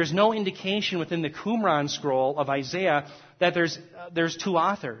seamless. There's no indication within the Qumran scroll of Isaiah that there's 2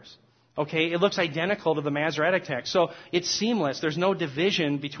 authors. Okay, it looks identical to the Masoretic text. So it's seamless. There's no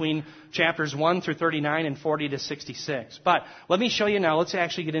division between chapters 1 through 39 and 40 to 66. But let me show you now. Let's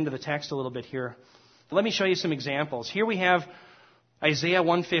actually get into the text a little bit here. Let me show you some examples. Here we have Isaiah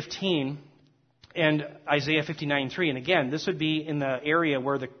 1:15 and Isaiah 59:3. And again, this would be in the area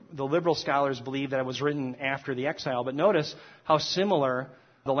where the liberal scholars believe that it was written after the exile. But notice how similar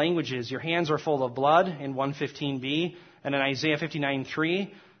the language is. Your hands are full of blood in 1:15b. And in Isaiah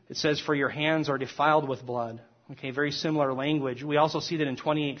 59:3, it says, for your hands are defiled with blood. Okay, very similar language. We also see that in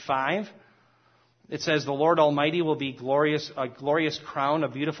 28:5. It says, the Lord Almighty will be a glorious crown, a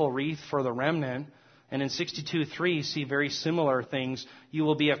beautiful wreath for the remnant. And in 62:3, you see very similar things. You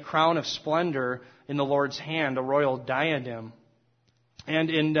will be a crown of splendor in the Lord's hand, a royal diadem. And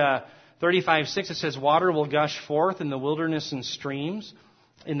in 35:6, it says, water will gush forth in the wilderness and streams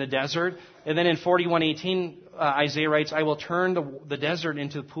in the desert. And then in 41:18, Isaiah writes, I will turn the desert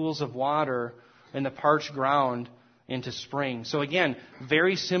into pools of water and the parched ground into spring. So again,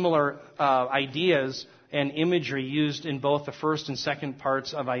 very similar ideas and imagery used in both the first and second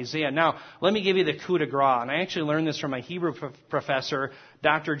parts of Isaiah. Now, let me give you the coup de grace. And I actually learned this from my Hebrew professor,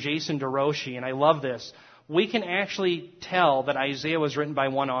 Dr. Jason DeRoshi, and I love this. We can actually tell that Isaiah was written by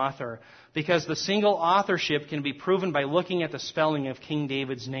one author because the single authorship can be proven by looking at the spelling of King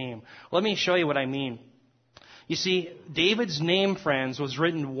David's name. Let me show you what I mean. You see, David's name, friends, was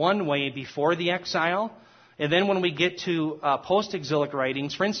written one way before the exile, and then when we get to post-exilic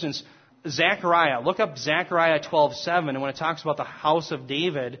writings, for instance, Zechariah, look up Zechariah 12:7, and when it talks about the house of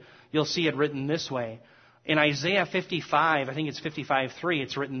David, you'll see it written this way. In Isaiah 55, I think it's 55:3,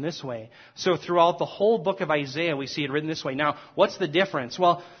 it's written this way. So throughout the whole book of Isaiah, we see it written this way. Now, what's the difference?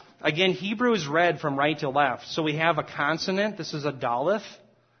 Well, Again, Hebrew is read from right to left. So we have a consonant. This is a daleth.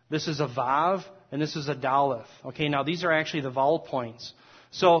 This is a vav. And this is a daleth. Okay, now these are actually the vowel points.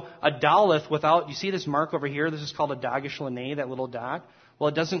 So a daleth without, you see this mark over here? This is called a dagesh lanei, that little dot. Well,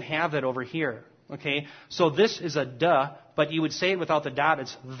 it doesn't have that over here. Okay, so this is a duh, but you would say it without the dot.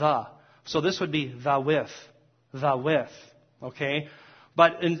 It's the. So this would be the with. Okay,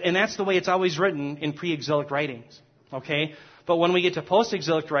 but and that's the way it's always written in pre-exilic writings. Okay, but when we get to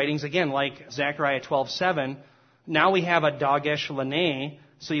post-exilic writings, again, like Zechariah 12:7, now we have a dagesh lanei.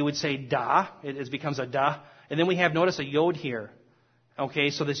 So you would say da. It becomes a da, and then we have, notice, a yod here. Okay,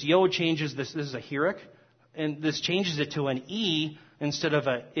 so this yod changes this. This is a hirik, and this changes it to an e instead of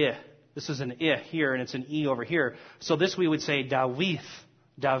a I. This is an I here, and it's an E over here. So this we would say Davith.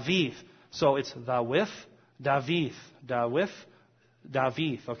 So it's Davith,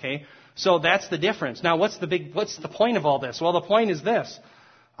 okay? So that's the difference. Now what's the point of all this? Well, the point is this.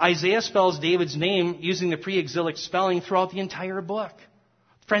 Isaiah spells David's name using the pre-exilic spelling throughout the entire book.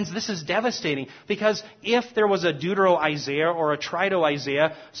 Friends, this is devastating, because if there was a Deutero-Isaiah or a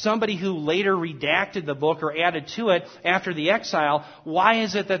Trito-Isaiah, somebody who later redacted the book or added to it after the exile, why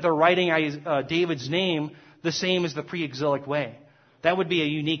is it that they're writing David's name the same as the pre-exilic way? That would be a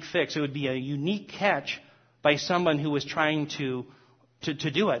unique fix. It would be a unique catch by someone who was trying to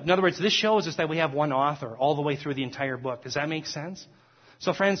do it. In other words, this shows us that we have one author all the way through the entire book. Does that make sense?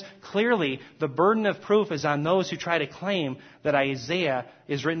 So friends, clearly the burden of proof is on those who try to claim that Isaiah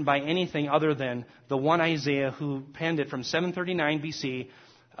is written by anything other than the one Isaiah who penned it from 739 BC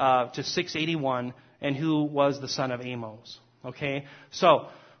to 681 and who was the son of Amos. Okay? So,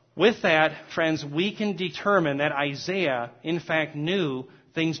 with that, friends, we can determine that Isaiah, in fact, knew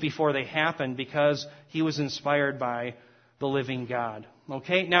things before they happened because he was inspired by the living God.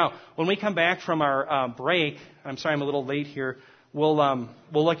 Okay? Now, when we come back from our break, I'm sorry I'm a little late here, we'll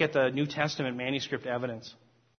look at the New Testament manuscript evidence.